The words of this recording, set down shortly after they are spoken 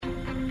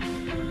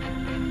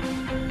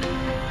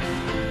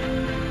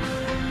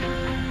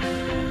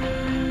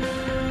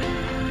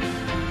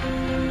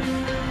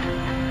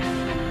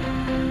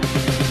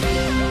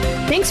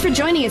Thanks for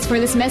joining us for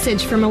this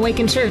message from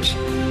Awaken Church.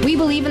 We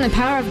believe in the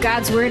power of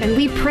God's Word, and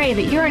we pray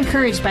that you're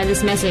encouraged by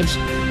this message.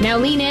 Now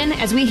lean in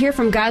as we hear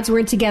from God's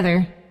Word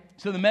together.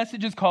 So the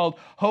message is called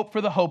Hope for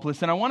the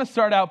Hopeless, and I want to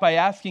start out by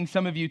asking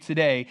some of you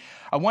today,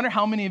 I wonder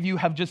how many of you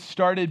have just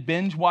started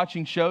binge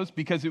watching shows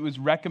because it was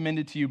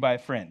recommended to you by a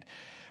friend.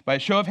 By a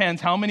show of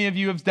hands, how many of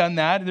you have done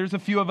that? There's a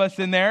few of us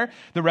in there.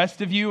 The rest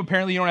of you,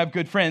 apparently you don't have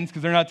good friends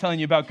because they're not telling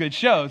you about good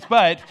shows,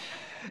 but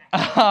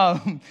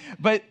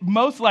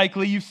most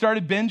likely you've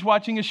started binge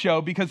watching a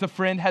show because a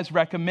friend has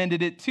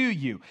recommended it to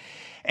you.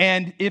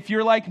 And if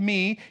you're like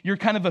me, you're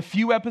kind of a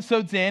few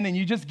episodes in and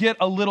you just get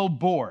a little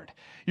bored.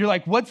 You're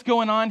like, what's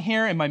going on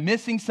here? Am I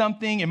missing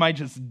something? Am I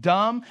just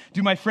dumb?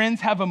 Do my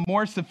friends have a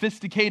more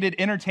sophisticated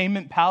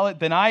entertainment palette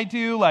than I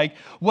do? Like,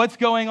 what's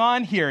going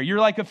on here? You're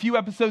like a few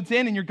episodes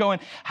in and you're going,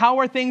 how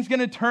are things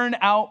going to turn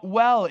out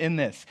well in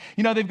this?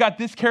 You know, they've got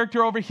this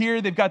character over here.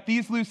 They've got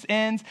these loose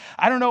ends.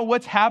 I don't know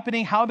what's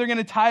happening, how they're going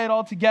to tie it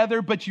all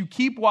together, but you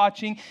keep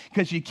watching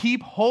because you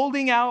keep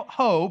holding out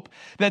hope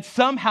that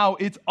somehow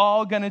it's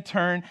all going to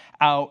turn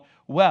out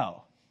well.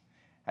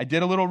 I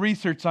did a little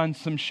research on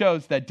some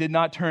shows that did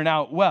not turn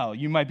out well.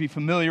 You might be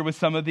familiar with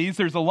some of these.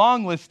 There's a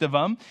long list of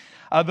them.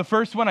 The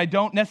first one I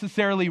don't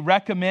necessarily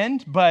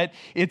recommend, but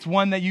it's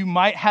one that you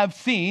might have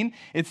seen.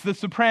 It's The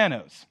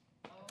Sopranos.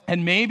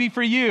 And maybe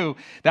for you,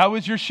 that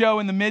was your show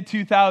in the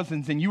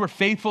mid-2000s, and you were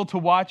faithful to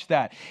watch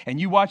that.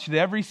 And you watched it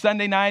every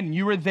Sunday night, and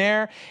you were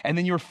there, and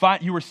then you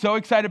were so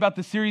excited about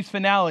the series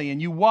finale, and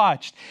you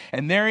watched,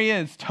 and there he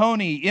is,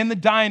 Tony, in the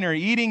diner,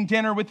 eating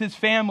dinner with his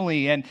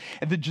family, and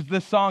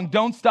the song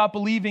Don't Stop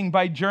Believing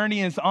by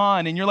Journey is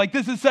on, and you're like,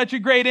 this is such a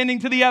great ending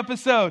to the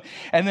episode.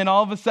 And then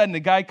all of a sudden, the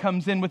guy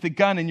comes in with a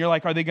gun, and you're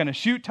like, are they going to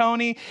shoot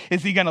Tony?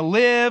 Is he going to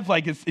live?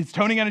 Like, is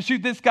Tony going to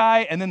shoot this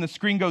guy? And then the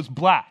screen goes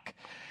black.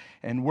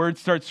 And words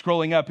start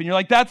scrolling up, and you're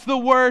like, that's the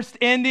worst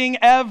ending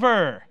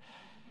ever.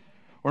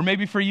 Or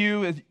maybe for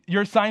you,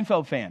 you're a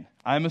Seinfeld fan.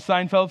 I'm a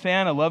Seinfeld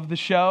fan. I love the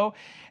show.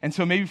 And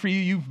so maybe for you,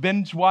 you've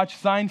binge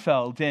watched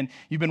Seinfeld, and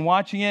you've been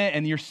watching it,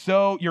 and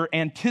you're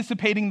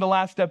anticipating the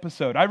last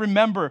episode. I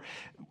remember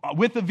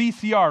with the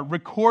VCR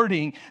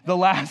recording the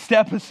last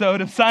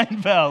episode of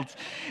Seinfeld.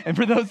 And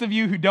for those of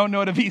you who don't know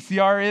what a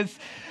VCR is,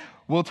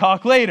 we'll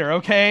talk later,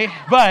 okay?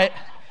 But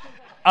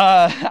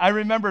I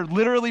remember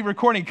literally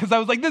recording because I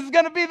was like, this is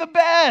going to be the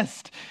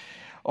best.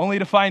 Only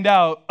to find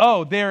out,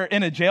 oh, they're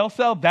in a jail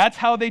cell. That's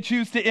how they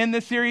choose to end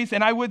this series.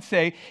 And I would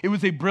say it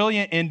was a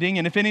brilliant ending.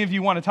 And if any of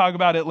you want to talk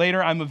about it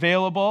later, I'm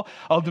available.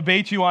 I'll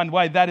debate you on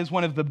why that is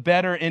one of the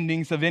better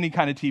endings of any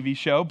kind of TV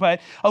show. But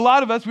a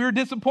lot of us, we were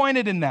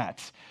disappointed in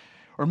that.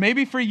 Or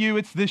maybe for you,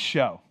 it's this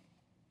show.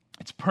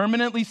 It's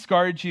permanently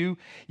scarred you.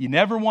 You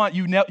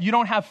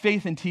don't have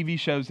faith in TV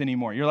shows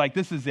anymore. You're like,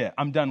 this is it.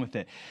 I'm done with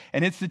it.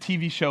 And it's the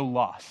TV show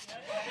Lost.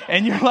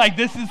 And you're like,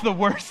 this is the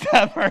worst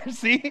ever.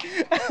 See?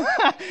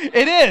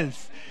 It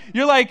is.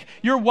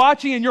 You're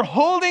watching and you're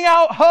holding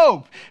out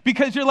hope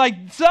because you're like,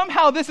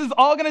 somehow this is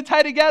all going to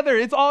tie together.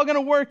 It's all going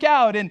to work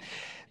out. And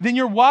then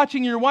you're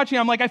watching.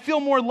 I'm like, I feel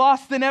more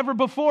lost than ever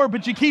before,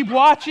 but you keep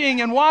watching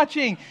and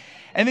watching.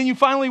 And then you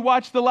finally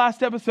watch the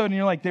last episode and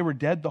you're like, they were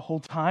dead the whole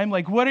time?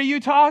 Like, what are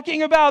you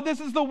talking about? This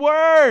is the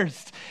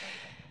worst.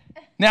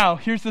 Now,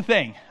 here's the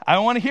thing. I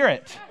don't want to hear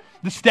it.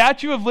 The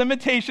statute of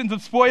limitations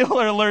of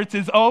spoiler alerts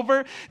is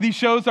over. These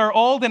shows are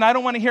old and I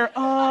don't want to hear,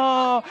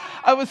 oh,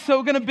 I was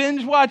so going to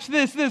binge watch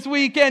this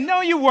weekend.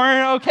 No, you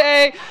weren't,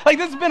 okay? Like,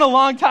 this has been a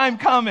long time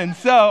coming.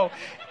 So,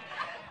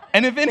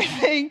 and if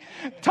anything,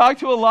 talk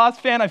to a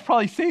Lost fan. I've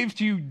probably saved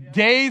you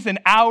days and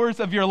hours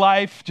of your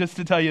life just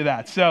to tell you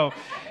that. So,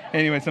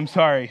 anyways, I'm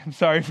sorry. I'm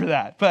sorry for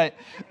that. But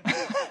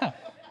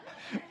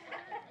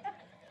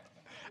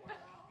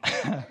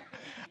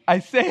I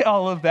say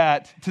all of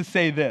that to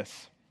say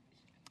this,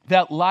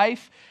 that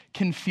life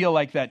can feel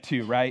like that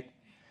too, right?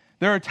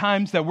 There are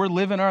times that we're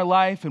living our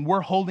life and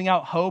we're holding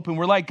out hope and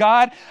we're like,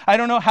 God, I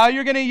don't know how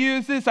you're going to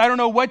use this. I don't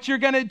know what you're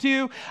going to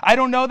do. I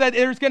don't know that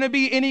there's going to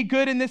be any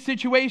good in this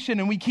situation.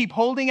 And we keep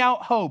holding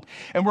out hope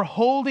and we're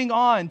holding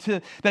on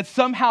to that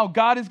somehow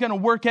God is going to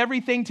work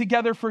everything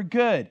together for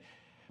good.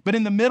 But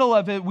in the middle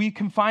of it, we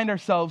can find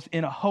ourselves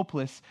in a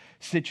hopeless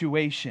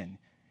situation.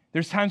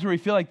 There's times where we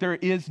feel like there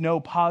is no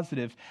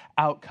positive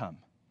outcome.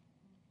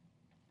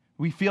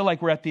 We feel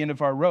like we're at the end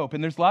of our rope.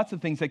 And there's lots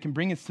of things that can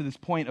bring us to this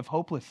point of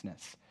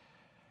hopelessness.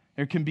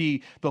 There can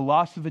be the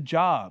loss of a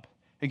job.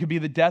 It could be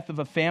the death of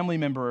a family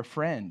member or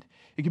friend.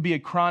 It could be a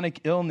chronic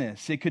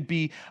illness. It could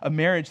be a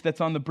marriage that's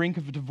on the brink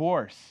of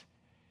divorce.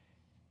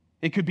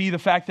 It could be the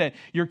fact that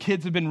your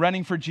kids have been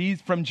running from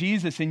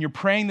Jesus and you're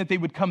praying that they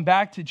would come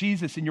back to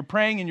Jesus and you're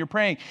praying and you're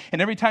praying.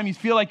 And every time you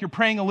feel like you're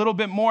praying a little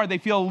bit more, they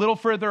feel a little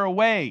further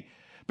away.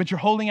 But you're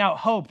holding out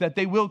hope that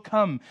they will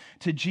come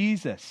to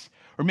Jesus.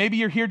 Or maybe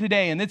you're here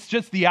today and it's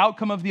just the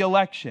outcome of the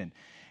election.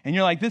 And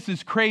you're like, this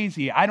is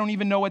crazy. I don't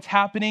even know what's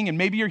happening. And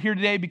maybe you're here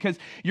today because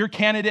your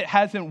candidate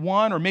hasn't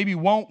won or maybe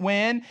won't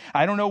win.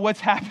 I don't know what's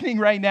happening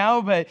right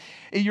now, but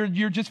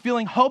you're just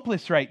feeling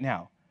hopeless right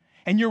now.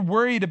 And you're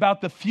worried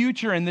about the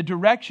future and the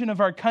direction of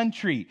our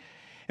country.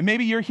 And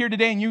maybe you're here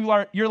today and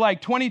you're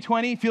like,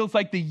 2020 feels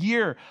like the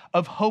year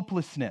of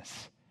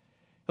hopelessness.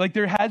 Like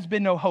there has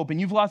been no hope,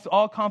 and you've lost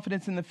all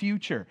confidence in the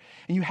future,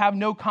 and you have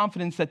no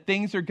confidence that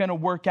things are going to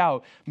work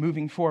out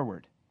moving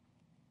forward.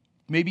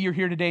 Maybe you're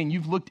here today and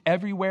you've looked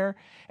everywhere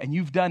and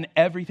you've done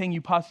everything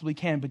you possibly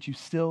can, but you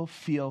still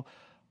feel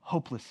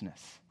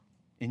hopelessness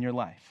in your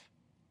life.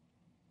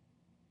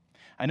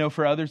 I know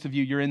for others of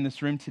you, you're in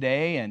this room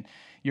today and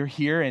you're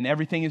here and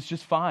everything is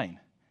just fine.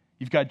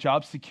 You've got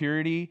job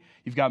security,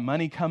 you've got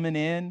money coming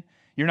in,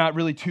 you're not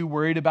really too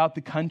worried about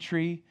the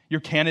country.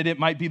 Your candidate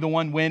might be the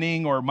one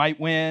winning or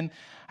might win.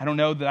 I don't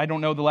know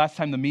the last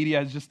time the media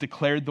has just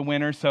declared the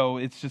winner, so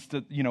it's just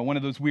one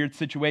of those weird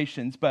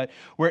situations. But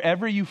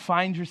wherever you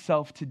find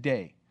yourself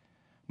today,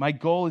 my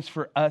goal is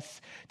for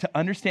us to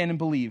understand and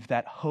believe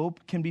that hope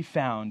can be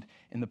found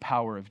in the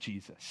power of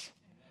Jesus.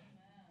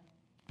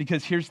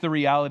 Because here's the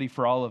reality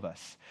for all of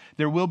us.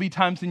 There will be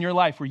times in your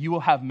life where you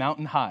will have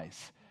mountain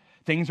highs.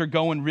 Things are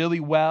going really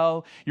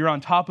well. You're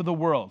on top of the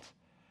world.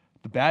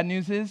 The bad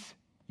news is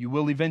you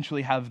will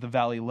eventually have the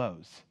valley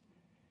lows.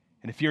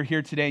 And if you're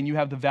here today and you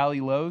have the valley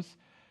lows,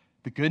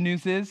 the good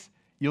news is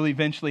you'll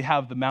eventually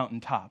have the mountain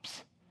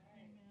tops.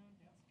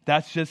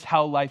 That's just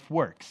how life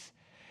works.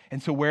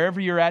 And so wherever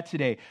you're at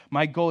today,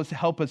 my goal is to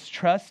help us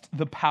trust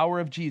the power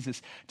of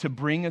Jesus to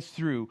bring us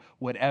through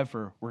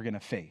whatever we're going to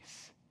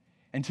face.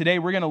 And today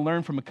we're going to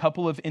learn from a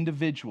couple of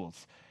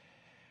individuals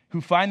who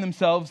find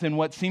themselves in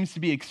what seems to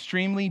be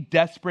extremely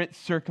desperate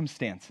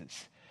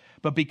circumstances.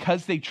 But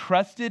because they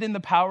trusted in the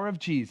power of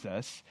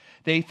Jesus,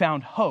 they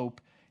found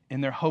hope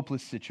in their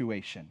hopeless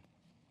situation.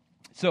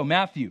 So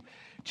Matthew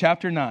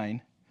chapter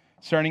 9,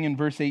 starting in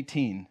verse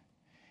 18,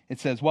 it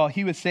says, "While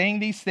he was saying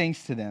these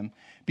things to them,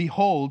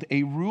 behold,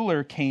 a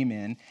ruler came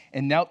in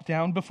and knelt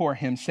down before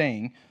him,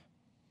 saying,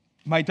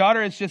 'My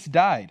daughter has just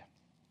died,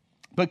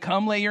 but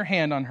come lay your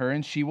hand on her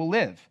and she will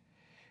live.'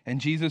 And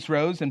Jesus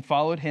rose and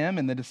followed him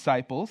and the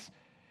disciples.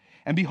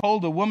 And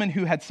behold, a woman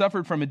who had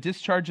suffered from a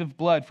discharge of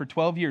blood for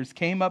 12 years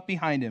came up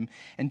behind him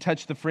and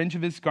touched the fringe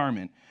of his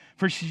garment.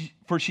 For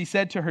she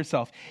said to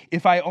herself,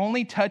 'If I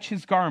only touch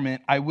his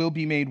garment, I will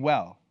be made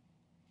well.'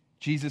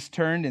 Jesus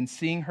turned and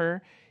seeing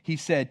her, he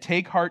said,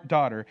 'Take heart,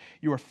 daughter,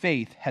 your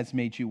faith has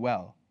made you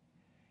well.'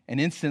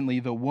 And instantly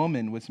the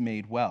woman was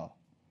made well.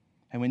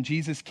 And when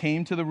Jesus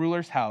came to the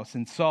ruler's house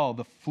and saw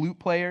the flute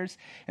players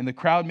and the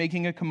crowd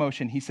making a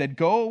commotion, he said,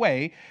 'Go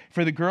away,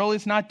 for the girl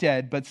is not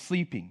dead, but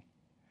sleeping.'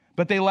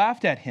 But they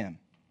laughed at him.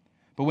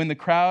 But when the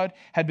crowd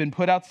had been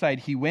put outside,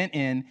 he went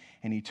in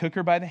and he took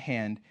her by the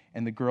hand,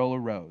 and the girl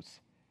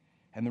arose.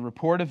 And the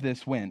report of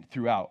this went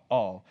throughout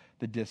all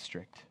the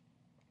district."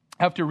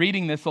 After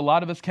reading this, a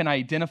lot of us can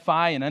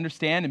identify and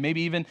understand and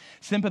maybe even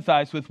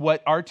sympathize with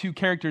what our two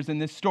characters in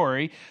this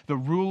story, the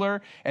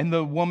ruler and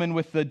the woman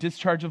with the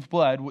discharge of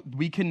blood,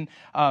 we can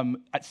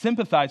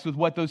sympathize with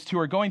what those two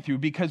are going through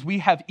because we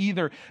have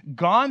either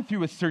gone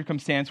through a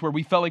circumstance where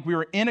we felt like we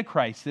were in a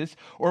crisis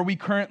or we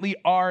currently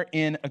are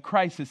in a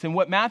crisis. And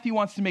what Matthew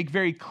wants to make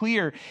very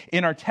clear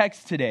in our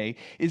text today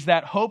is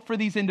that hope for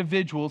these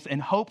individuals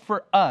and hope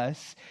for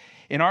us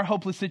in our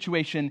hopeless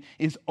situation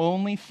is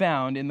only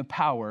found in the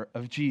power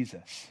of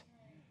Jesus.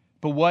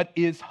 But what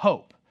is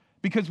hope?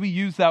 Because we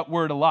use that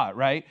word a lot,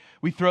 right?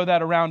 We throw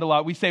that around a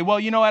lot. We say,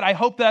 well, you know what? I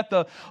hope that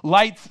the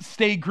lights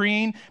stay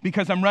green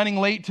because I'm running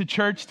late to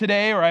church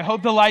today, or I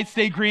hope the lights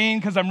stay green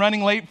because I'm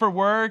running late for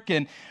work,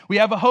 and we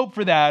have a hope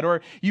for that.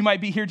 Or you might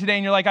be here today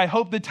and you're like, I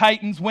hope the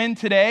Titans win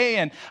today,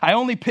 and I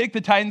only pick the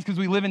Titans because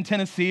we live in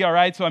Tennessee, all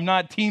right? So I'm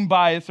not team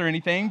biased or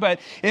anything, but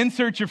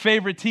insert your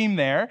favorite team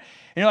there.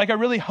 And you're like, I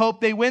really hope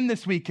they win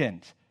this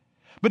weekend.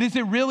 But is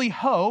it really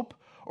hope,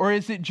 or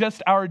is it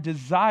just our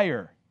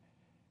desire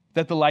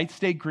that the lights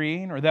stay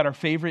green or that our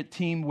favorite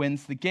team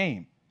wins the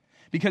game?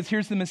 Because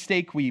here's the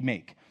mistake we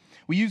make.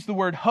 We use the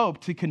word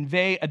hope to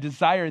convey a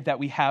desire that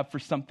we have for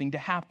something to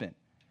happen,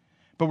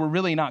 but we're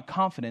really not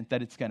confident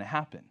that it's going to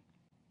happen.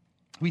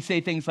 We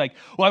say things like,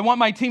 well, I want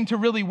my team to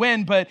really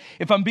win, but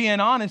if I'm being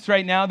honest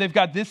right now, they've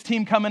got this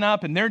team coming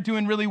up and they're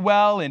doing really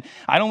well, and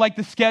I don't like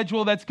the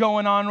schedule that's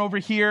going on over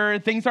here.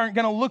 Things aren't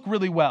going to look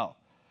really well.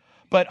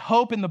 But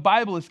hope in the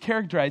Bible is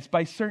characterized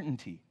by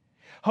certainty.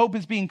 Hope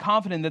is being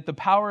confident that the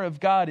power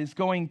of God is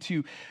going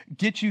to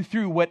get you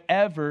through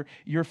whatever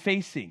you're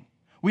facing.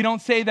 We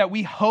don't say that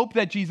we hope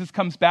that Jesus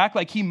comes back,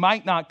 like he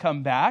might not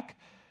come back.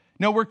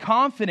 No, we're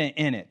confident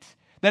in it,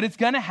 that it's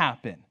going to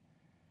happen.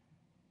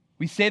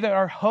 We say that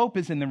our hope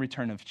is in the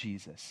return of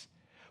Jesus.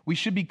 We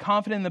should be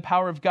confident in the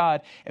power of God,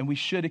 and we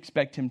should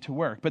expect him to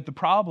work. But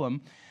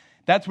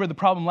that's where the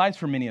problem lies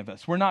for many of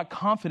us. We're not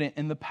confident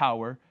in the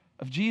power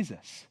of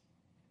Jesus.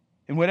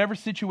 In whatever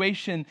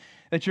situation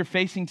that you're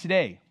facing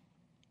today,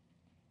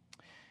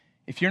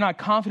 if you're not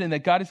confident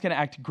that God is going to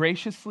act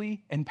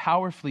graciously and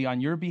powerfully on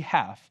your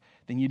behalf,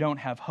 then you don't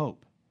have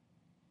hope.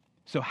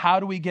 So how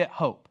do we get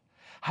hope?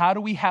 How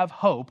do we have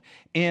hope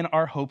in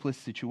our hopeless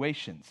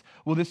situations?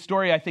 Well, this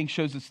story, I think,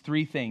 shows us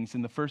three things,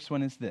 and the first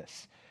one is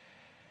this.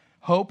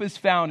 Hope is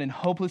found in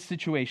hopeless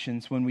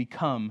situations when we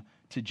come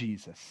to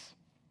Jesus.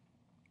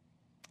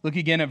 Look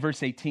again at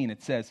verse 18.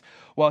 It says,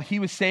 while he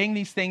was saying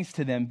these things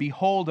to them,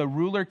 behold, a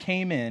ruler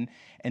came in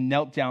and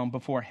knelt down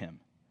before him.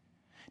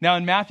 Now,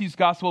 in Matthew's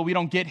gospel, we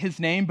don't get his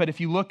name, but if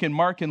you look in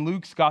Mark and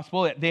Luke's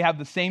gospel, they have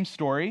the same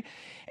story.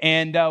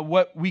 And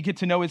what we get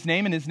to know his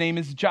name, and his name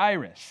is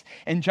Jairus.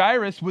 And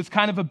Jairus was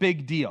kind of a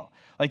big deal.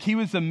 Like, he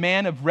was a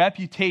man of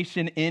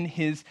reputation in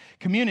his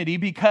community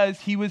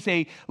because he was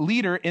a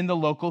leader in the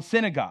local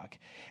synagogue.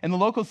 And the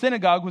local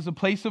synagogue was a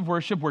place of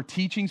worship where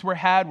teachings were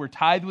had, where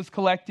tithe was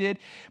collected,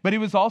 but it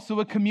was also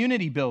a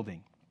community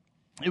building.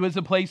 It was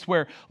a place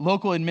where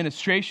local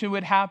administration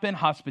would happen,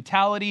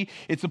 hospitality.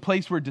 It's a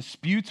place where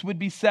disputes would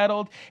be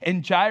settled.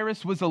 And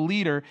Jairus was a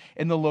leader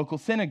in the local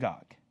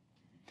synagogue.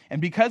 And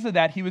because of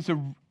that, he was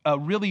a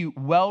really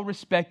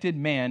well-respected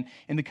man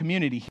in the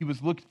community. He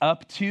was looked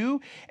up to,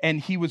 and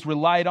he was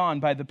relied on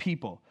by the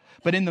people.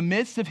 But in the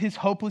midst of his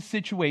hopeless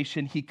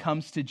situation, he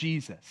comes to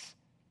Jesus.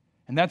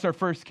 And that's our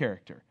first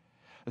character.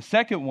 The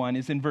second one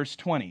is in verse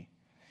 20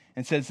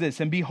 and says this,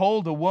 and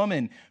behold, a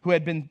woman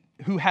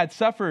who had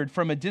suffered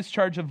from a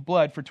discharge of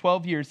blood for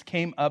 12 years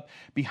came up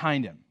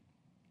behind him.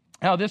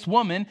 Now, this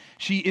woman,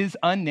 she is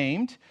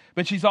unnamed,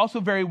 but she's also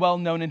very well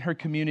known in her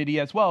community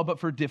as well, but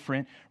for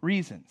different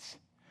reasons.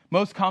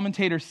 Most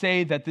commentators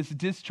say that this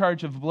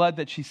discharge of blood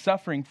that she's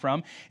suffering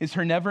from is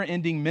her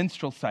never-ending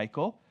menstrual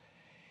cycle.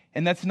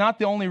 And that's not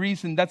the only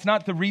reason, that's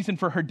not the reason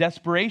for her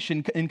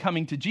desperation in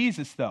coming to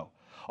Jesus, though.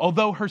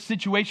 Although her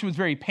situation was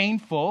very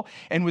painful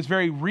and was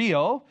very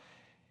real,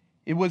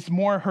 it was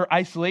more her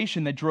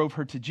isolation that drove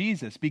her to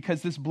Jesus,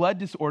 because this blood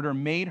disorder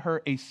made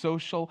her a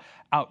social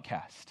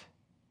outcast.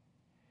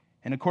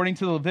 And according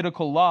to the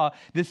Levitical law,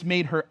 this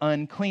made her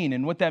unclean.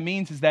 And what that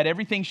means is that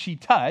everything she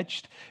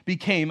touched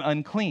became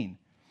unclean.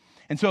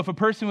 And so if a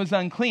person was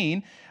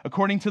unclean,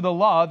 according to the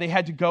law, they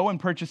had to go and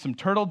purchase some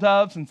turtle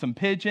doves and some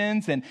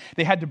pigeons, and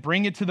they had to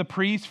bring it to the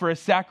priest for a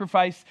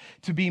sacrifice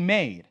to be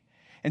made.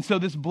 And so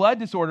this blood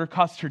disorder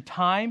cost her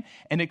time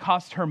and it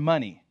cost her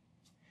money.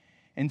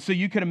 And so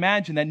you could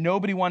imagine that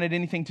nobody wanted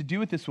anything to do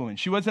with this woman.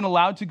 She wasn't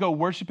allowed to go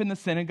worship in the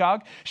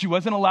synagogue. She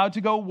wasn't allowed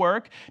to go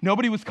work.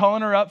 Nobody was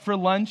calling her up for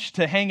lunch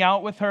to hang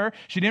out with her.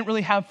 She didn't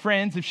really have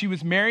friends. If she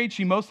was married,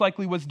 she most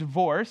likely was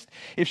divorced.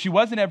 If she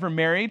wasn't ever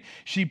married,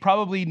 she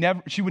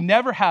would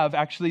never have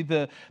actually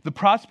the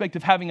prospect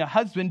of having a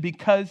husband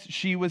because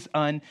she was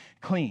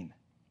unclean.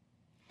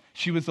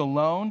 She was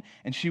alone,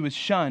 and she was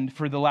shunned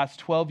for the last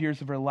 12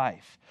 years of her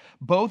life.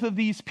 Both of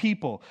these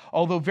people,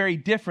 although very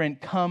different,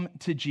 come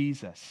to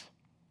Jesus.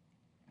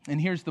 And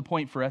here's the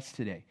point for us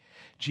today.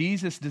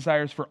 Jesus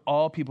desires for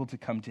all people to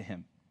come to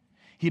him.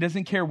 He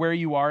doesn't care where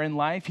you are in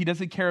life. He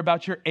doesn't care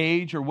about your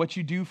age or what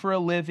you do for a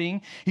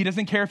living. He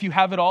doesn't care if you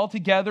have it all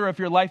together or if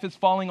your life is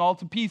falling all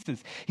to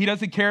pieces. He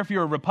doesn't care if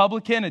you're a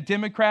Republican, a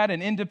Democrat,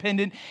 an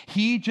independent.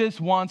 He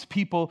just wants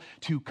people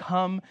to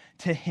come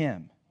to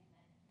him.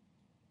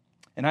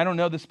 And I don't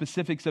know the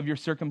specifics of your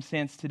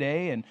circumstance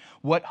today and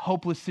what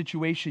hopeless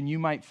situation you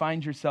might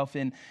find yourself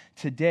in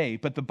today,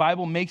 but the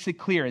Bible makes it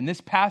clear, and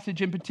this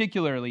passage in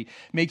particularly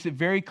makes it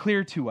very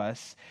clear to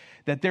us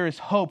that there is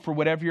hope for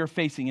whatever you're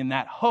facing, and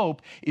that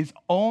hope is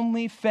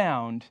only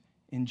found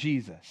in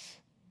Jesus.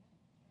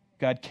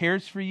 God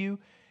cares for you,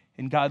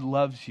 and God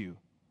loves you.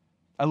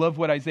 I love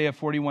what Isaiah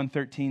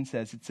 41:13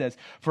 says. It says,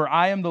 "For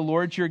I am the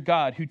Lord your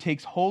God who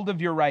takes hold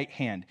of your right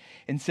hand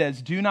and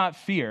says, 'Do not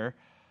fear,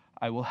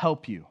 I will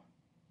help you.'"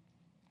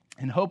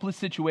 In hopeless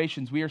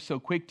situations, we are so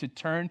quick to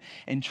turn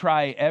and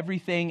try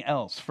everything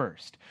else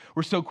first.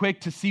 We're so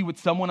quick to see what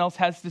someone else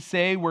has to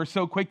say. We're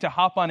so quick to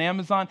hop on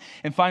Amazon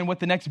and find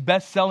what the next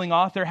best-selling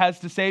author has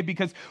to say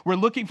because we're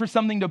looking for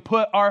something to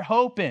put our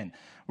hope in.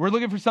 We're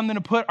looking for something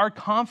to put our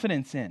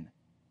confidence in.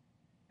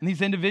 And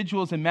these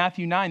individuals in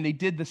Matthew 9, they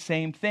did the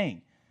same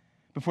thing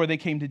before they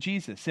came to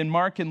Jesus. In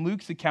Mark and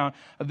Luke's account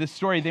of this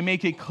story, they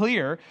make it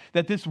clear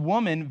that this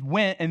woman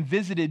went and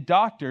visited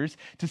doctors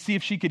to see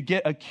if she could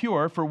get a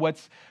cure for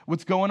what's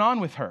going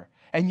on with her.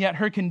 And yet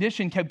her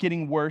condition kept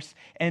getting worse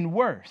and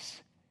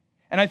worse.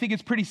 And I think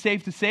it's pretty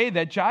safe to say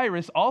that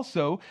Jairus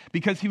also,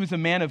 because he was a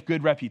man of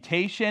good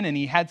reputation and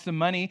he had some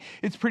money,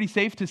 it's pretty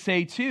safe to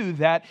say too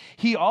that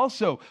he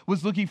also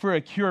was looking for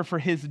a cure for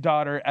his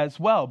daughter as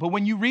well. But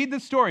when you read the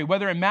story,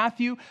 whether in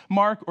Matthew,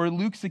 Mark, or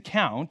Luke's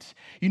account,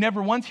 you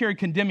never once hear a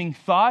condemning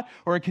thought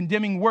or a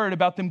condemning word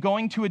about them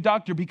going to a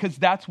doctor because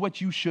that's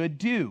what you should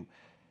do.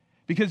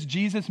 Because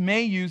Jesus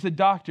may use a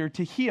doctor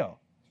to heal.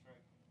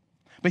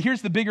 But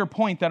here's the bigger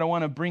point that I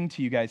want to bring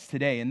to you guys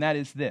today, and that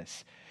is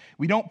this.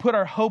 We don't put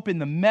our hope in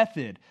the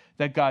method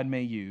that God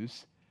may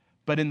use,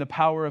 but in the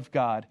power of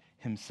God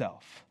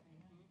himself.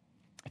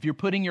 If you're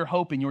putting your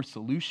hope in your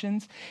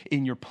solutions,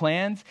 in your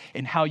plans,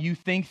 in how you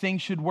think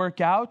things should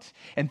work out,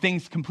 and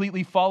things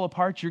completely fall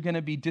apart, you're going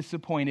to be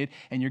disappointed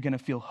and you're going to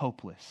feel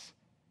hopeless.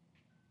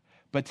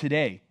 But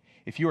today,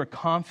 if you are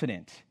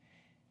confident,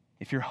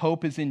 if your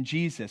hope is in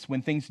Jesus,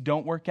 when things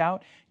don't work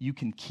out, you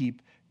can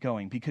keep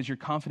going because your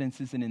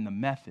confidence isn't in the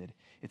method,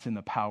 it's in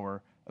the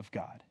power of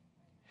God.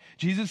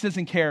 Jesus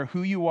doesn't care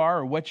who you are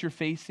or what you're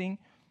facing.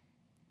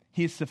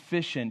 He is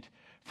sufficient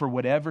for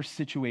whatever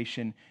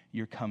situation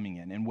you're coming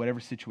in and whatever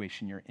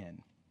situation you're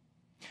in.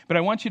 But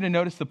I want you to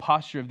notice the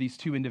posture of these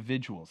two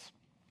individuals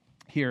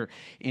here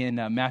in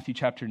Matthew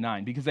chapter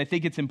 9, because I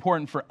think it's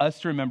important for us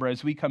to remember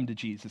as we come to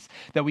Jesus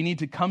that we need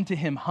to come to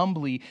him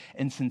humbly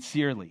and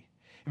sincerely.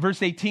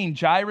 Verse 18,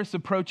 Jairus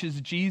approaches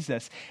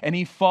Jesus and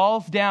he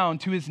falls down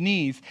to his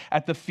knees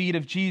at the feet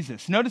of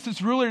Jesus. Notice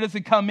this ruler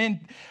doesn't come in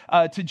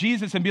to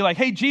Jesus and be like,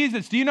 hey,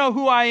 Jesus, do you know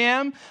who I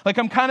am? Like,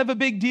 I'm kind of a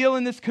big deal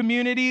in this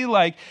community.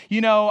 Like,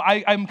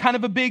 I'm kind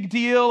of a big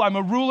deal. I'm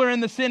a ruler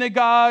in the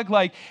synagogue.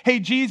 Like, hey,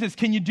 Jesus,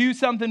 can you do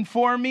something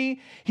for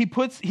me? He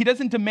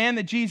doesn't demand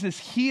that Jesus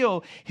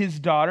heal his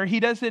daughter. He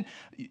doesn't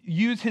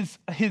use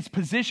his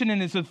position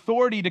and his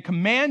authority to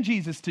command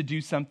Jesus to do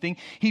something.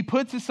 He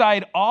puts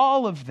aside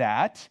all of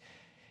that.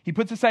 He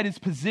puts aside his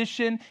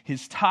position,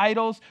 his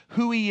titles,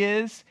 who he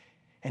is,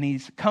 and he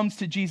comes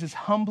to Jesus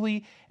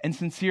humbly and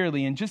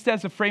sincerely. And just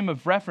as a frame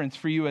of reference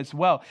for you as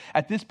well,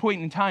 at this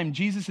point in time,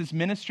 Jesus'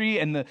 ministry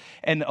and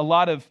a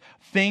lot of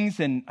things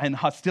and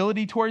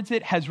hostility towards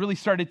it has really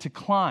started to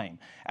climb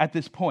at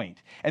this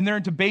point. And there are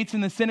debates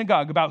in the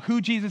synagogue about who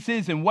Jesus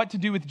is and what to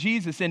do with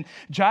Jesus. And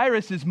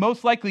Jairus is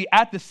most likely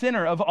at the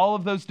center of all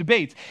of those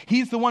debates.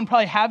 He's the one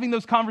probably having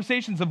those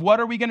conversations of what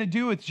are we going to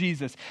do with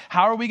Jesus?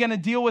 How are we going to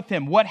deal with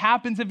him? What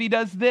happens if he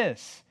does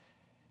this?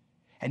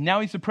 And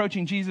now he's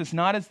approaching Jesus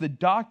not as the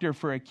doctor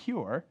for a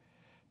cure,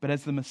 but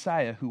as the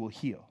Messiah who will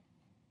heal.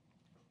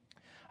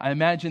 I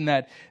imagine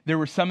that there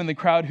were some in the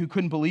crowd who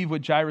couldn't believe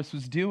what Jairus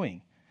was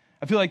doing.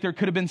 I feel like there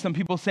could have been some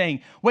people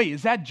saying, wait,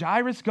 is that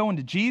Jairus going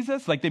to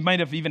Jesus? Like they might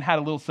have even had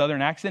a little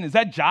southern accent. Is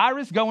that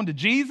Jairus going to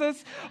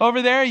Jesus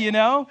over there,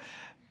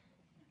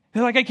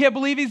 They're like, I can't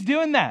believe he's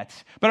doing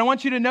that. But I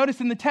want you to notice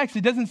in the text,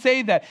 it doesn't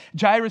say that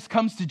Jairus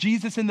comes to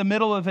Jesus in the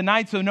middle of the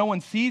night so no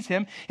one sees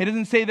him. It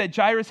doesn't say that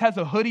Jairus has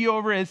a hoodie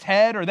over his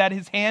head or that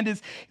his hand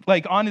is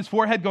like on his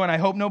forehead going, I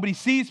hope nobody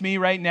sees me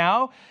right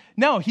now.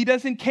 No, he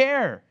doesn't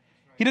care.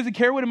 He doesn't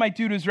care what it might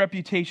do to his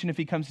reputation if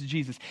he comes to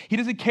Jesus. He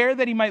doesn't care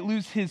that he might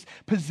lose his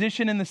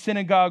position in the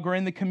synagogue or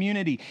in the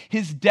community.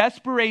 His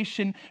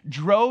desperation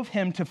drove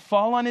him to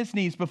fall on his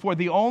knees before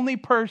the only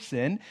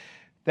person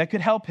that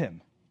could help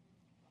him,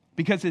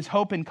 because his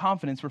hope and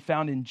confidence were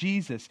found in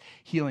Jesus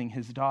healing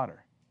his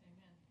daughter.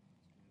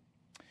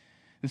 Amen.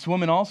 This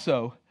woman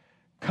also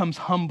comes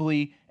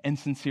humbly and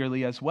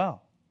sincerely as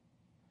well.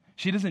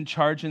 She doesn't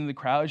charge into the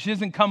crowd. She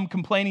doesn't come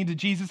complaining to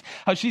Jesus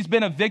how she's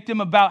been a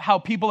victim about how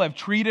people have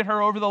treated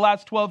her over the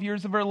last 12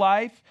 years of her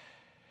life.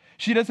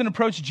 She doesn't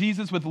approach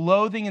Jesus with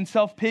loathing and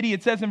self-pity.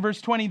 It says in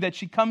verse 20 that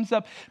she comes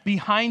up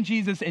behind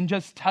Jesus and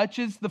just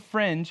touches the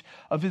fringe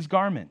of his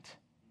garment.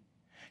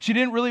 She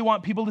didn't really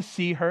want people to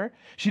see her.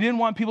 She didn't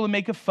want people to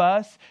make a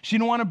fuss. She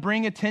didn't want to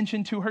bring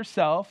attention to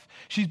herself.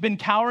 She's been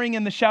cowering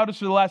in the shadows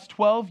for the last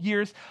 12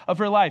 years of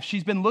her life.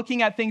 She's been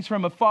looking at things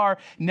from afar,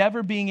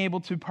 never being able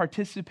to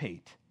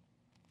participate.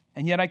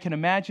 And yet I can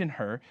imagine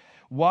her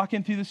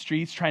walking through the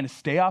streets, trying to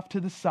stay off to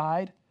the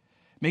side,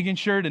 making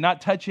sure to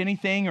not touch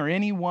anything or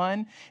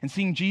anyone, and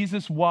seeing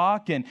Jesus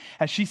walk. And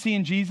as she's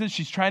seeing Jesus,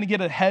 she's trying to get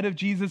ahead of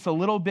Jesus a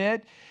little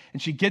bit. And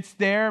she gets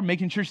there,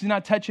 making sure she's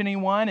not touching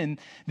anyone. And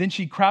then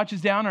she crouches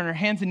down on her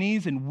hands and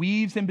knees and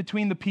weaves in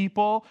between the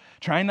people,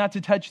 trying not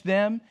to touch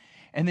them.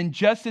 And then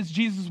just as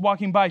Jesus is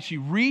walking by, she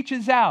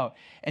reaches out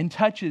and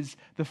touches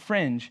the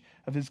fringe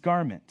of his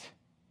garment.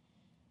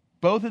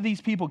 Both of these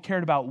people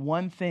cared about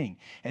one thing,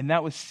 and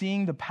that was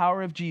seeing the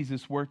power of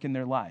Jesus work in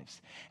their lives.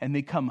 And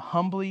they come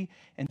humbly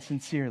and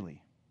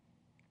sincerely.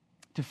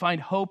 To find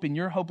hope in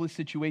your hopeless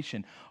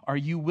situation, are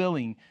you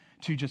willing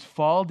to just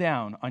fall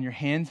down on your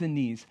hands and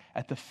knees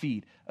at the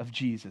feet of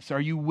Jesus?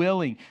 Are you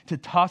willing to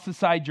toss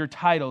aside your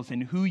titles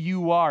and who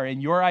you are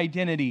and your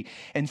identity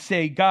and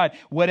say, God,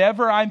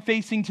 whatever I'm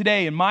facing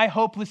today in my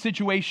hopeless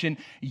situation,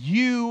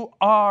 you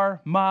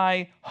are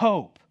my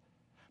hope.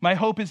 My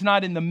hope is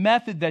not in the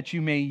method that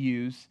you may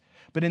use,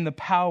 but in the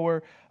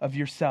power of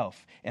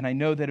yourself. And I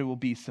know that it will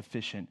be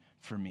sufficient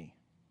for me.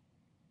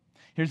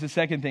 Here's the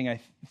second thing I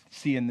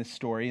see in this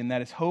story, and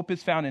that is hope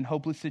is found in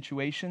hopeless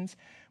situations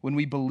when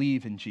we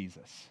believe in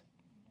Jesus.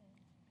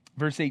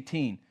 Verse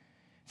 18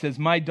 says,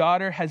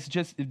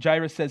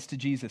 Jairus says to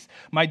Jesus,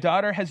 my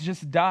daughter has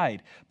just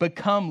died, but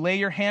come lay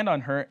your hand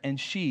on her and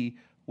she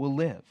will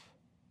live.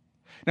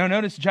 Now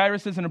notice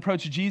Jairus doesn't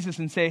approach Jesus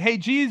and say, hey,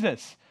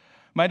 Jesus,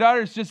 my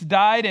daughter's just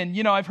died,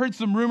 and I've heard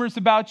some rumors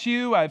about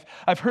you.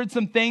 I've heard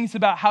some things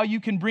about how you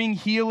can bring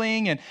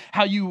healing and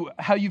how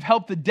you've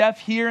helped the deaf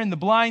hear and the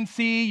blind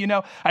see.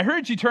 I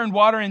heard you turned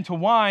water into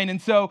wine, and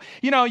so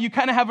you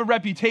kind of have a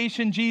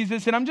reputation,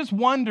 Jesus. And I'm just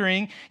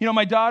wondering,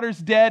 my daughter's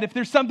dead. If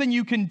there's something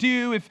you can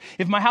do,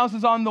 if my house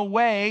is on the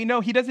way. No,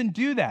 he doesn't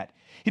do that.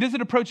 He doesn't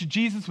approach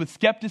Jesus with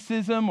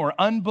skepticism or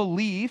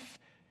unbelief.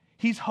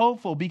 He's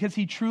hopeful because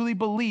he truly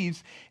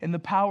believes in the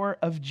power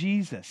of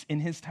Jesus in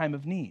his time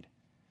of need.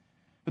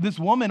 But this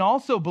woman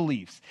also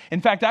believes. In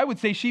fact, I would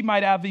say she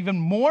might have even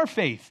more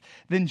faith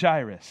than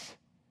Jairus.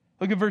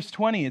 Look at verse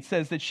 20. It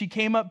says that she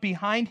came up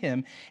behind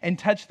him and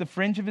touched the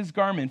fringe of his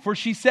garment. For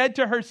she said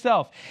to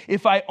herself,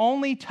 if I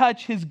only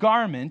touch his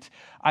garment,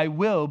 I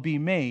will be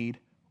made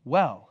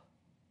well.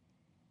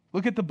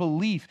 Look at the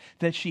belief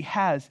that she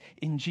has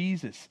in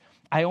Jesus.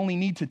 I only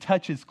need to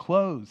touch his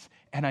clothes,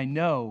 and I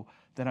know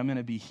that I'm going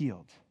to be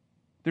healed.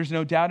 There's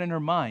no doubt in her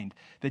mind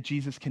that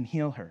Jesus can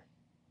heal her.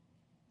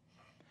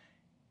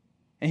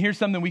 And here's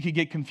something we could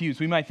get confused.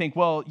 We might think,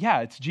 well,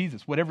 yeah, it's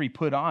Jesus. Whatever he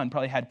put on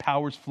probably had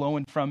powers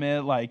flowing from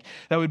it. Like,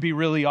 that would be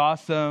really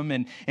awesome.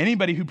 And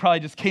anybody who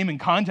probably just came in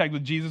contact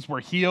with Jesus were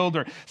healed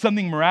or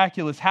something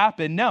miraculous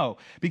happened. No,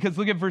 because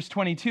look at verse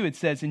 22. It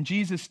says, and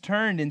Jesus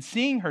turned and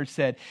seeing her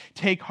said,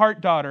 take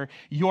heart, daughter,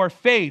 your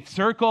faith,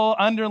 circle,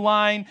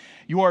 underline,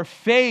 your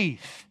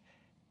faith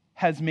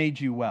has made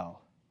you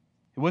well.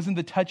 It wasn't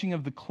the touching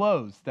of the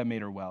clothes that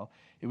made her well.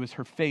 It was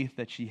her faith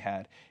that she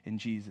had in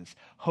Jesus.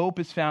 Hope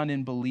is found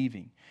in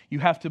believing. You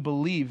have to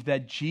believe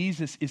that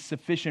Jesus is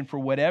sufficient for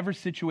whatever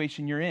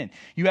situation you're in.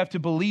 You have to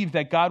believe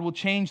that God will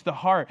change the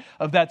heart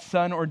of that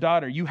son or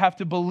daughter. You have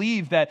to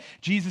believe that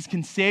Jesus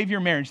can save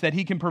your marriage, that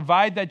he can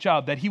provide that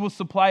job, that he will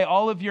supply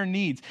all of your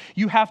needs.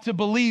 You have to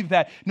believe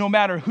that no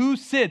matter who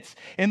sits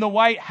in the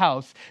White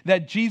House,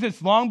 that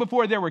Jesus, long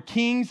before there were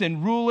kings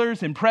and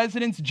rulers and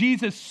presidents,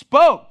 Jesus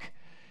spoke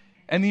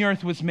and the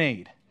earth was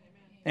made.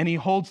 And he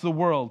holds the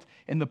world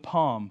in the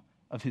palm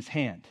of his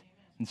hand.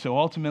 And so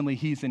ultimately,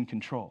 he's in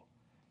control.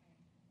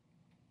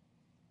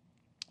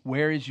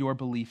 Where is your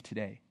belief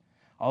today?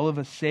 All of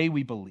us say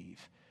we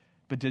believe,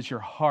 but does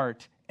your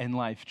heart and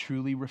life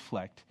truly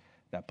reflect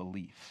that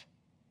belief?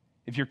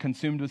 If you're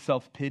consumed with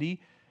self-pity,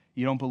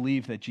 you don't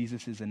believe that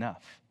Jesus is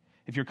enough.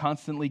 If you're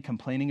constantly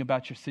complaining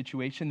about your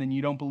situation, then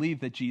you don't believe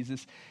that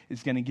Jesus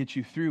is going to get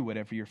you through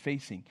whatever you're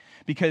facing.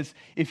 Because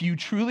if you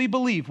truly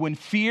believe, when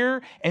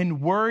fear and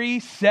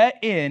worry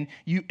set in,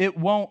 it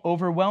won't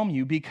overwhelm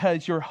you,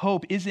 because your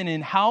hope isn't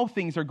in how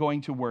things are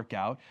going to work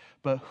out,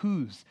 but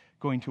who's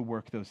going to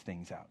work those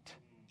things out.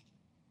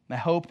 And I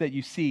hope that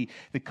you see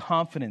the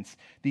confidence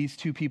these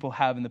two people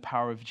have in the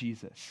power of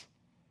Jesus.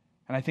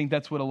 And I think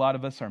that's what a lot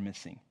of us are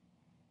missing.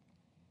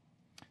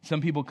 Some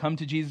people come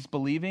to Jesus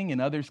believing, and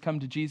others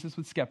come to Jesus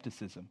with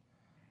skepticism.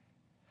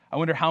 I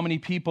wonder how many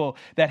people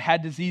that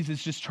had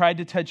diseases just tried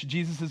to touch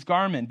Jesus'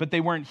 garment, but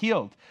they weren't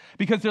healed.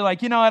 Because they're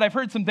like, you know what, I've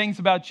heard some things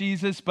about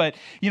Jesus, but,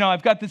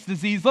 I've got this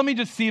disease. Let me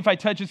just see if I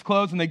touch his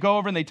clothes. And they go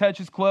over and they touch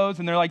his clothes,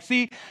 and they're like,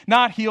 see,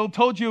 not healed,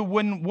 told you it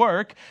wouldn't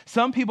work.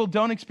 Some people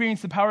don't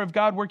experience the power of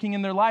God working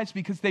in their lives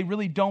because they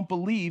really don't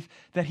believe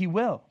that he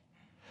will.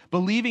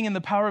 Believing in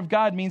the power of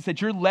God means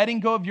that you're letting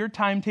go of your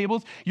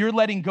timetables, you're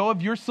letting go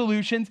of your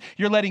solutions,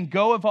 you're letting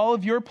go of all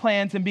of your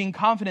plans and being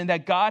confident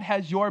that God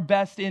has your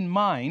best in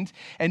mind.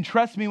 And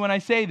trust me when I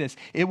say this,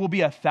 it will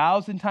be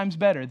 1,000 times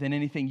better than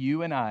anything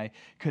you and I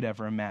could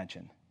ever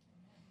imagine.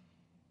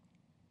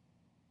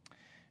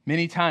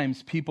 Many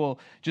times people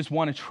just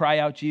want to try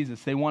out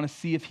Jesus. They want to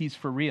see if he's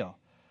for real.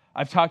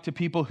 I've talked to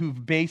people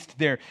who've based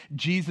their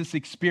Jesus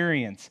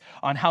experience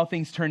on how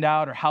things turned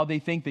out or how they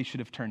think they should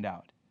have turned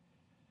out.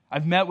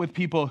 I've met with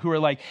people who are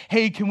like,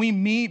 hey, can we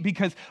meet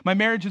because my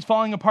marriage is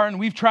falling apart and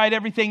we've tried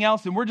everything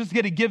else and we're just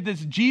going to give this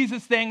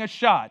Jesus thing a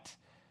shot.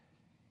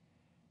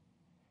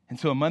 And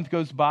so a month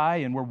goes by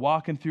and we're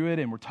walking through it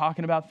and we're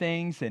talking about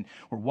things and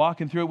we're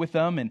walking through it with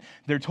them, and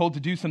they're told to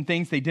do some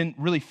things they didn't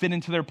really fit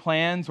into their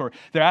plans, or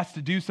they're asked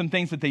to do some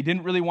things that they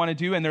didn't really want to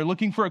do, and they're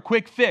looking for a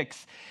quick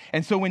fix.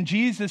 And so when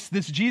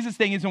this Jesus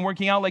thing isn't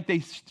working out like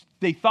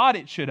they thought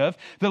it should have,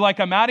 they're like,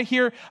 I'm out of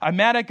here. I'm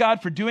mad at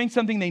God for doing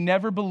something they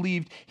never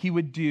believed he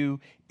would do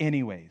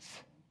anyways.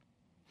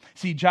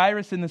 See,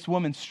 Jairus and this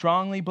woman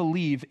strongly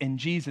believe in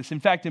Jesus. In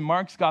fact, in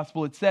Mark's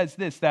gospel, it says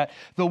this, that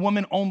the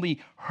woman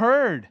only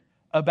heard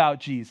about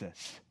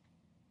Jesus.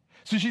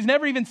 So she's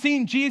never even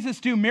seen Jesus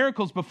do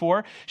miracles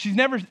before. She's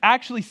never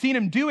actually seen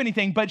him do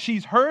anything, but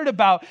she's heard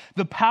about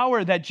the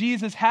power that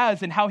Jesus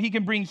has and how he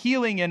can bring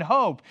healing and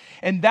hope.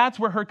 And that's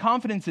where her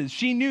confidence is.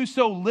 She knew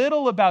so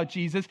little about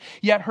Jesus,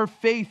 yet her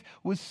faith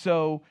was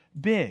so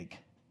big.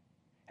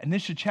 And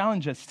this should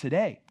challenge us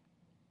today,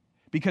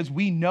 because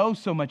we know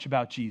so much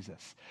about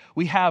Jesus.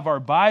 We have our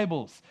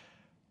Bibles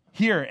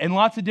here in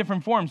lots of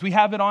different forms. We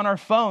have it on our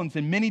phones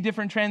in many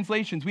different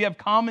translations. We have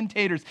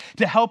commentators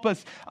to help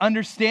us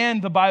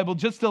understand the Bible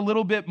just a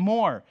little bit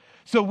more.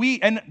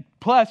 And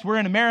plus we're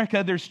in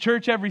America, there's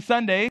church every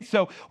Sunday,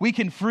 so we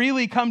can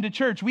freely come to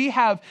church. We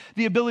have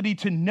the ability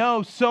to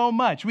know so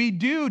much. We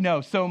do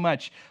know so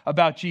much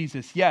about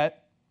Jesus,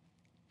 yet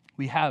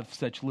we have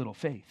such little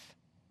faith.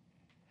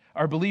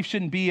 Our belief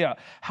shouldn't be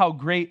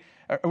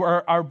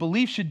our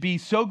belief should be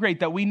so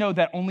great that we know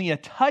that only a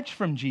touch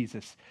from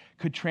Jesus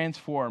could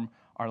transform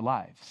our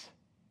lives.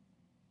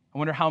 I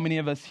wonder how many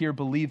of us here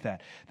believe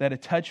that a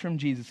touch from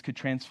Jesus could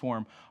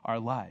transform our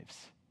lives.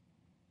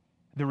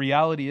 The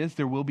reality is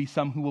there will be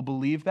some who will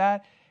believe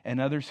that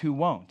and others who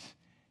won't.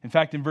 In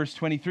fact, in verse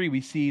 23,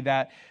 we see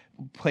that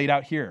played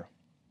out here.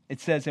 It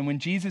says, and when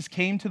Jesus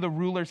came to the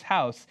ruler's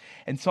house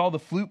and saw the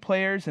flute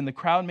players and the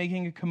crowd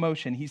making a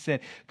commotion, he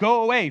said,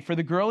 go away, for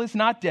the girl is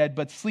not dead,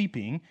 but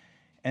sleeping.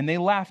 And they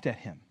laughed at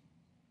him.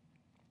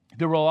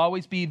 There will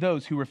always be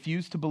those who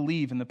refuse to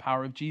believe in the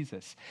power of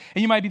Jesus.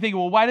 And you might be thinking,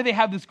 well, why do they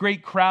have this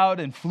great crowd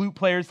and flute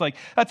players? Like,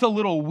 that's a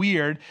little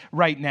weird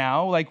right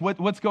now. Like,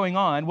 what's going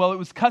on? Well, it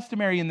was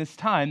customary in this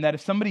time that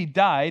if somebody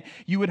died,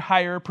 you would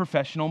hire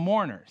professional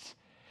mourners.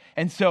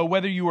 And so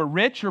whether you were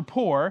rich or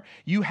poor,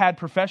 you had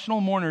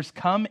professional mourners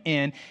come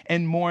in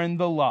and mourn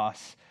the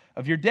loss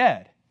of your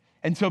dead.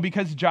 And so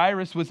because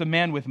Jairus was a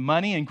man with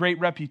money and great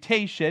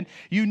reputation,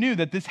 you knew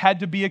that this had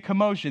to be a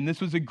commotion.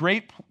 This was a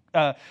great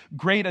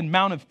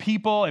amount of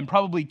people and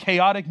probably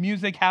chaotic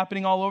music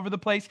happening all over the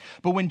place.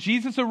 But when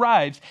Jesus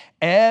arrives,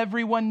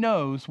 everyone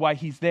knows why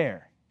he's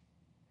there.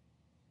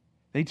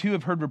 They too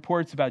have heard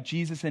reports about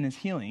Jesus and his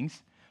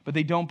healings, but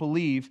they don't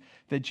believe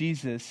that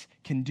Jesus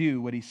can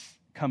do what he's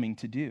coming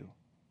to do.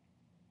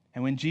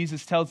 And when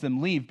Jesus tells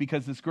them, leave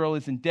because this girl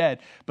isn't dead,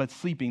 but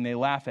sleeping, they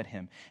laugh at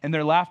him. And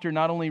their laughter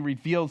not only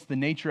reveals the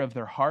nature of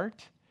their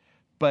heart,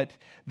 but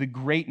the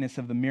greatness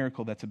of the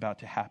miracle that's about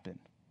to happen.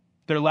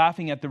 They're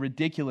laughing at the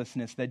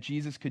ridiculousness that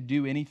Jesus could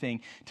do anything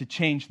to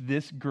change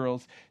this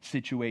girl's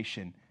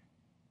situation.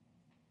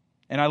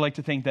 And I like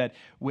to think that,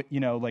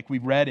 like we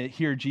read it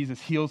here,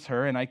 Jesus heals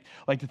her. And I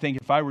like to think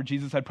if I were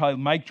Jesus, I'd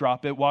probably mic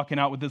drop it, walking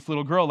out with this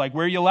little girl. Like,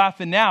 where are you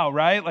laughing now,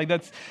 right? Like,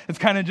 that's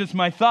kind of just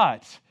my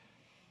thoughts.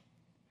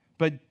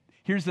 But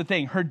here's the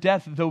thing. Her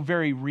death, though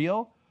very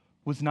real,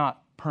 was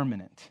not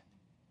permanent.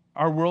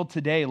 Our world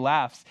today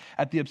laughs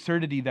at the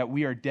absurdity that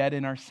we are dead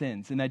in our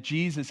sins and that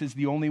Jesus is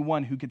the only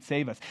one who could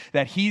save us,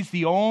 that he's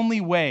the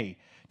only way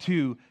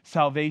to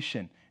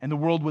salvation. And the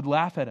world would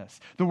laugh at us.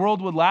 The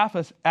world would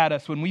laugh at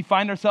us when we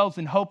find ourselves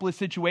in hopeless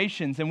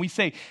situations and we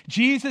say,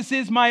 Jesus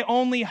is my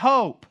only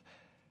hope.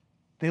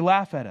 They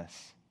laugh at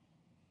us.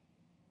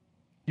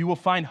 You will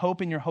find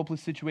hope in your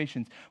hopeless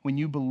situations when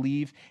you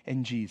believe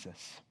in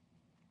Jesus.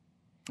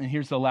 And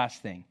here's the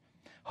last thing.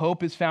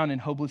 Hope is found in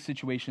hopeless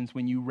situations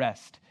when you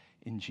rest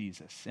in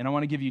Jesus. And I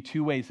want to give you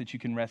two ways that you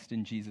can rest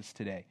in Jesus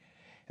today.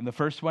 And the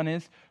first one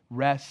is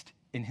rest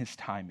in his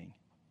timing.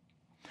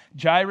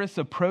 Jairus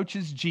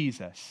approaches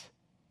Jesus.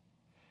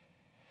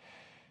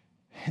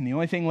 And the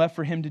only thing left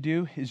for him to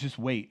do is just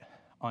wait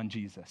on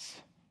Jesus.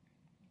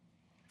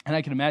 And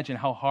I can imagine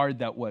how hard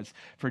that was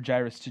for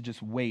Jairus to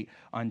just wait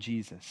on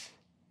Jesus.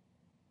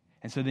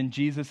 And so then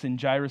Jesus and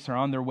Jairus are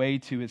on their way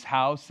to his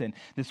house, and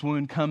this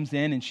woman comes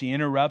in and she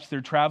interrupts their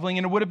traveling.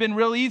 And it would have been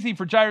real easy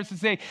for Jairus to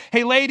say,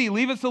 hey, lady,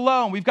 leave us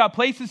alone. We've got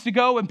places to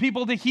go and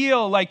people to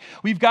heal. Like,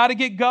 we've got to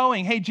get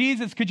going. Hey,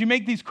 Jesus, could you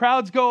make these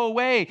crowds go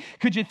away?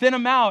 Could you thin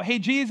them out? Hey,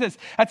 Jesus,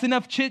 that's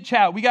enough chit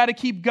chat. We got to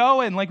keep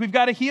going. Like, we've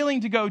got a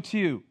healing to go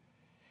to.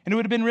 And it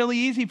would have been really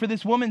easy for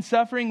this woman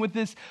suffering with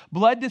this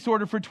blood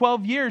disorder for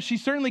 12 years. She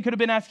certainly could have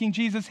been asking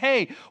Jesus,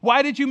 hey,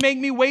 why did you make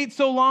me wait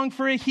so long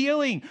for a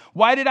healing?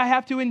 Why did I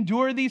have to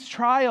endure these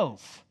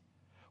trials?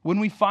 When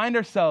we find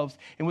ourselves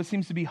in what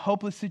seems to be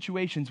hopeless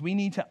situations, we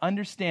need to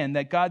understand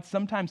that God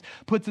sometimes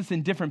puts us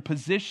in different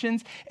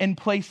positions and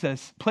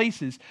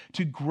places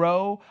to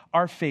grow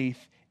our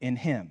faith in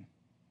him.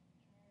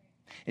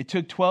 It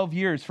took 12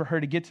 years for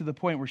her to get to the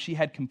point where she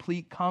had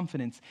complete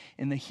confidence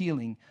in the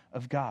healing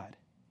of God.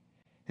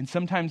 And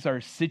sometimes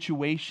our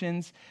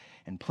situations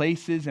and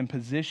places and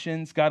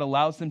positions, God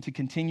allows them to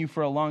continue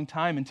for a long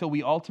time until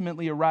we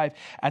ultimately arrive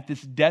at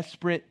this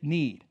desperate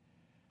need.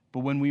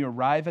 But when we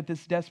arrive at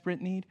this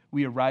desperate need,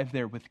 we arrive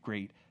there with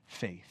great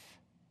faith.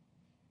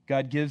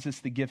 God gives us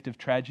the gift of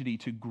tragedy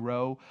to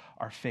grow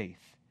our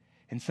faith.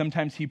 And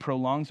sometimes he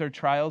prolongs our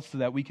trials so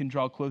that we can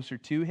draw closer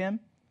to him.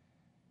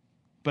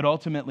 But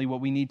ultimately what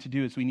we need to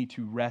do is we need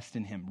to rest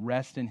in him,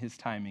 rest in his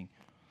timing.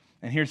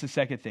 And here's the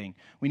second thing.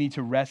 We need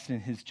to rest in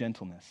his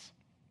gentleness.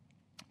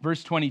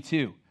 Verse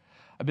 22.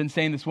 I've been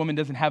saying this woman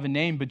doesn't have a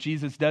name, but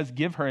Jesus does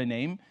give her a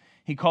name.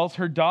 He calls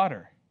her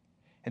daughter.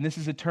 And this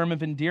is a term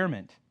of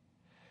endearment.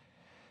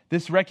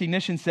 This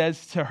recognition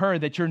says to her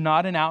that you're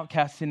not an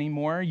outcast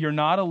anymore. You're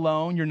not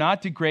alone. You're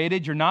not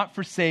degraded. You're not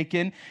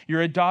forsaken.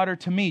 You're a daughter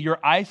to me. Your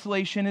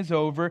isolation is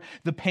over.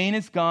 The pain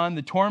is gone.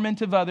 The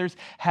torment of others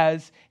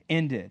has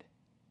ended.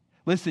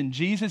 Listen,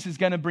 Jesus is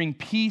going to bring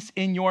peace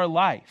in your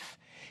life.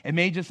 It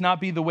may just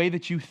not be the way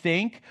that you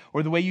think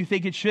or the way you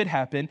think it should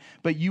happen,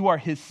 but you are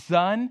his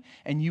son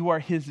and you are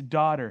his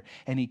daughter,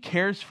 and he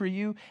cares for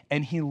you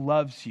and he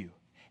loves you,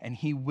 and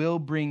he will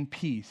bring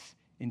peace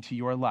into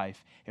your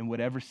life in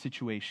whatever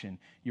situation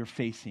you're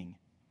facing,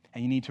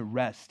 and you need to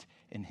rest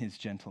in his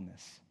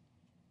gentleness.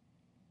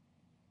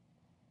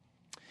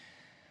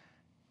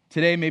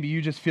 Today, maybe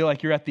you just feel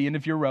like you're at the end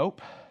of your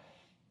rope.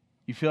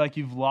 You feel like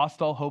you've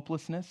lost all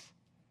hopelessness.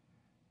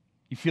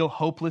 You feel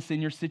hopeless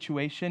in your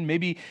situation.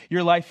 Maybe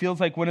your life feels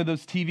like one of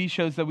those TV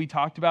shows that we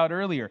talked about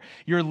earlier.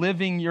 You're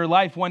living your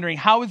life wondering,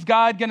 how is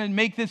God going to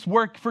make this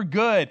work for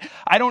good?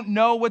 I don't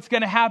know what's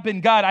going to happen.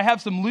 God, I have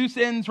some loose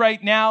ends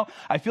right now.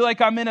 I feel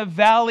like I'm in a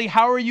valley.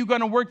 How are you going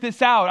to work this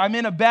out? I'm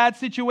in a bad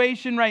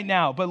situation right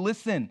now. But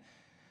listen,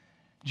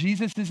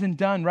 Jesus isn't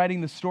done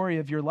writing the story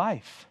of your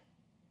life.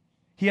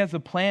 He has a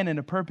plan and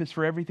a purpose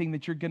for everything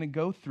that you're going to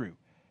go through.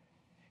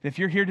 If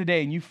you're here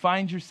today and you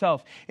find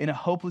yourself in a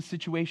hopeless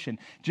situation,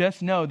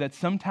 just know that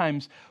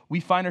sometimes we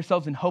find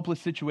ourselves in hopeless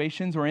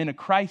situations or in a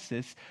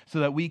crisis so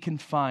that we can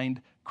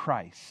find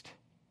Christ.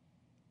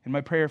 And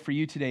my prayer for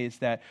you today is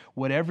that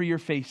whatever you're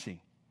facing,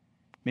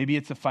 maybe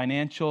it's a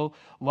financial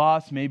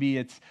loss, maybe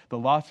it's the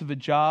loss of a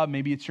job,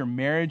 maybe it's your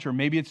marriage, or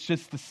maybe it's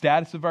just the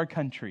status of our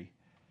country,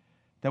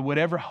 that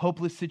whatever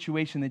hopeless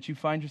situation that you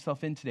find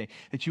yourself in today,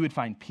 that you would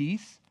find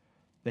peace,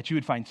 that you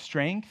would find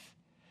strength,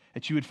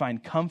 that you would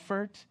find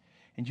comfort,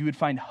 and you would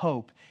find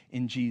hope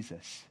in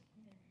Jesus.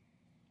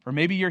 Or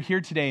maybe you're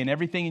here today and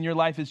everything in your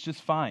life is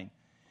just fine.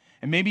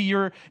 And maybe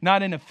you're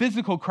not in a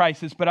physical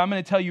crisis, but I'm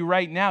going to tell you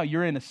right now,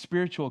 you're in a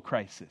spiritual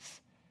crisis.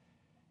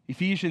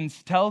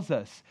 Ephesians tells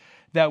us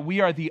that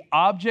we are the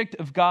object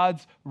of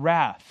God's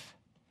wrath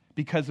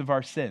because of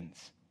our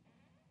sins.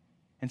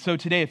 And so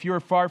today, if you are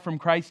far from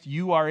Christ,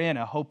 you are in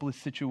a hopeless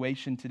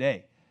situation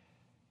today.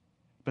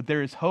 But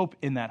there is hope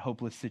in that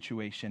hopeless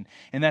situation.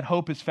 And that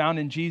hope is found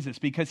in Jesus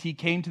because he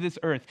came to this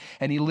earth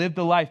and he lived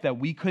the life that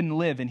we couldn't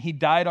live. And he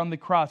died on the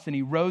cross and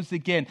he rose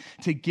again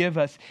to give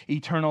us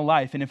eternal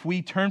life. And if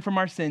we turn from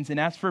our sins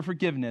and ask for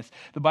forgiveness,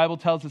 the Bible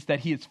tells us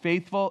that he is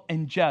faithful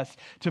and just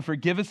to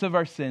forgive us of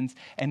our sins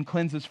and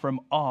cleanse us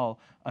from all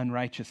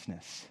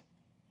unrighteousness.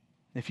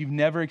 If you've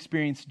never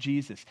experienced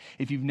Jesus,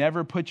 if you've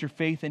never put your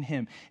faith in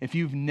him, if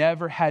you've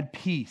never had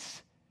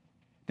peace,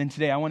 then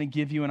today I want to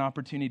give you an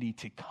opportunity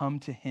to come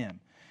to him.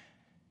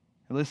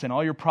 Listen,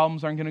 all your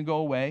problems aren't going to go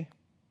away.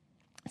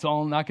 It's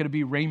all not going to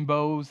be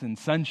rainbows and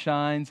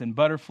sunshines and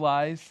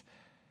butterflies.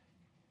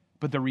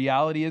 But the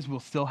reality is we'll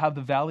still have the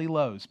valley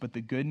lows. But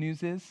the good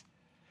news is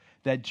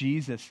that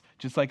Jesus,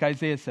 just like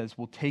Isaiah says,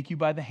 will take you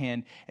by the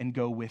hand and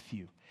go with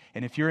you.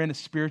 And if you're in a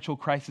spiritual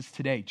crisis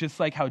today, just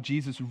like how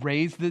Jesus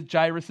raised the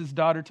Jairus'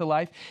 daughter to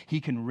life, he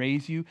can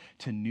raise you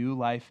to new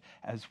life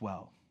as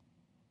well.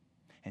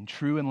 And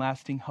true and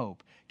lasting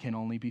hope can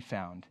only be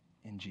found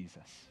in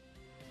Jesus.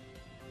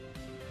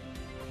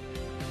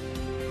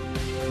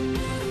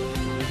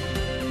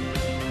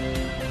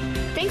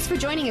 Thanks for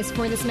joining us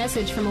for this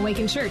message from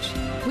Awaken Church.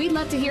 We'd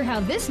love to hear how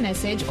this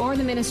message or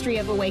the ministry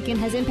of Awaken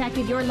has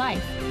impacted your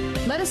life.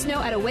 Let us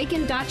know at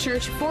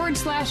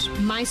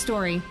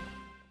awaken.church/mystory.